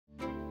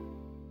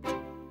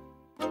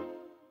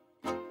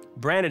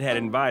Brandon had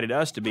invited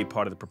us to be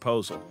part of the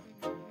proposal.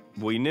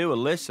 We knew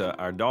Alyssa,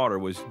 our daughter,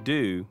 was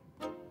due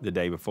the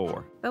day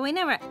before. But we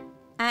never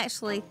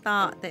actually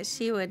thought that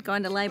she would go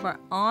into labor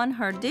on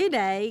her due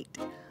date,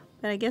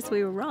 but I guess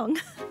we were wrong.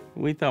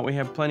 We thought we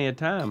had plenty of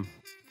time.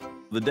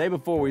 The day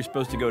before we were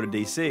supposed to go to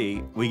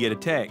D.C., we get a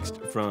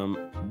text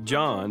from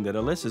John that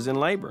Alyssa's in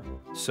labor.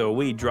 So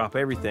we drop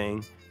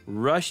everything,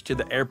 rush to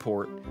the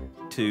airport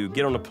to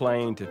get on a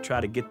plane to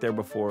try to get there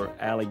before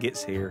Allie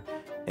gets here.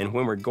 And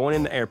when we're going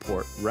in the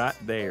airport, right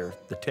there,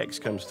 the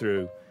text comes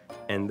through,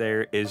 and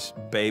there is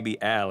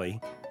baby Allie,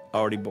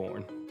 already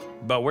born.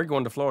 But we're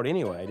going to Florida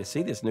anyway to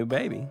see this new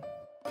baby.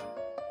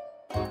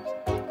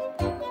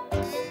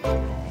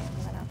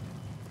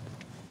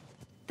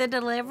 The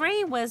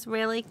delivery was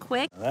really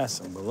quick. That's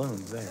some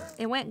balloons there.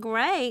 It went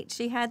great.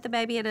 She had the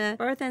baby at a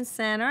birthing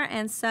center,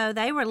 and so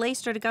they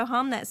released her to go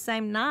home that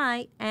same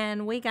night,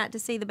 and we got to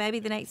see the baby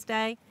the next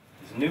day.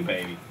 It's a new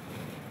baby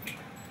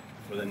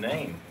with a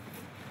name.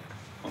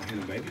 On to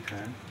the baby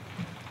time.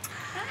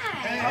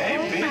 Hi.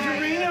 Hey,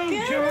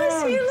 Pidgerino, John.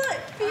 John. You look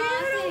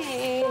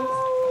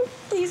beautiful.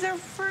 These are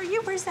for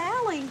you. Where's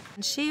Allie?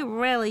 She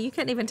really, you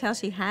couldn't even tell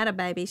she had a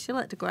baby. She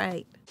looked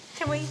great.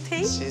 Can we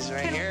peek? She's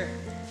right here.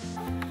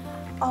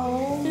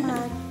 Oh,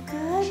 my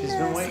goodness. She's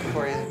been waiting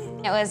for you.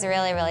 It was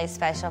really, really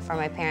special for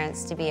my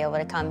parents to be able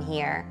to come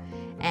here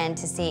and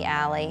to see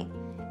Allie,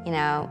 you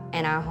know,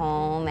 in our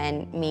home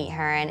and meet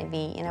her and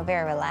be, you know,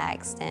 very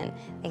relaxed, and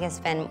they could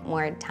spend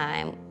more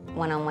time,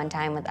 one-on-one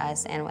time with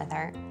us and with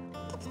her.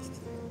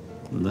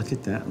 Look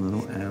at that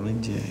little Allie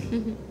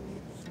J.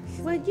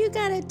 Well, you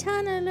got a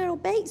ton of little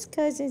Bates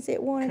cousins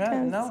that want to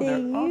come see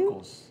you.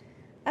 Uncles.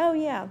 Oh,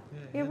 yeah,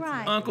 you're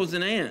right. Uncles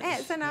and aunts.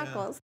 Aunts and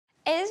uncles.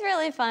 It is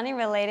really funny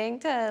relating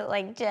to,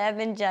 like, Jeb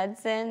and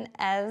Judson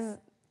as,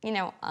 you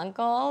know,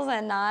 uncles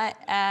and not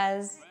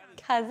as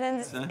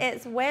cousins.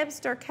 It's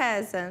Webster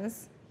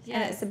cousins,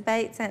 and it's the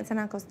Bates aunts and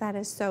uncles. That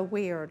is so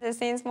weird. It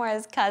seems more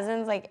as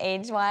cousins, like,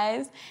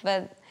 age-wise,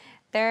 but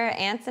they're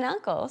aunts and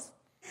uncles.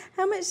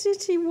 How much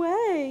did she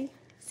weigh?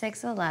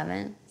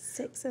 6'11".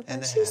 6'11".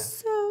 And a She's half.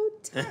 so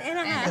tiny. And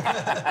a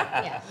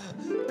half. Yeah.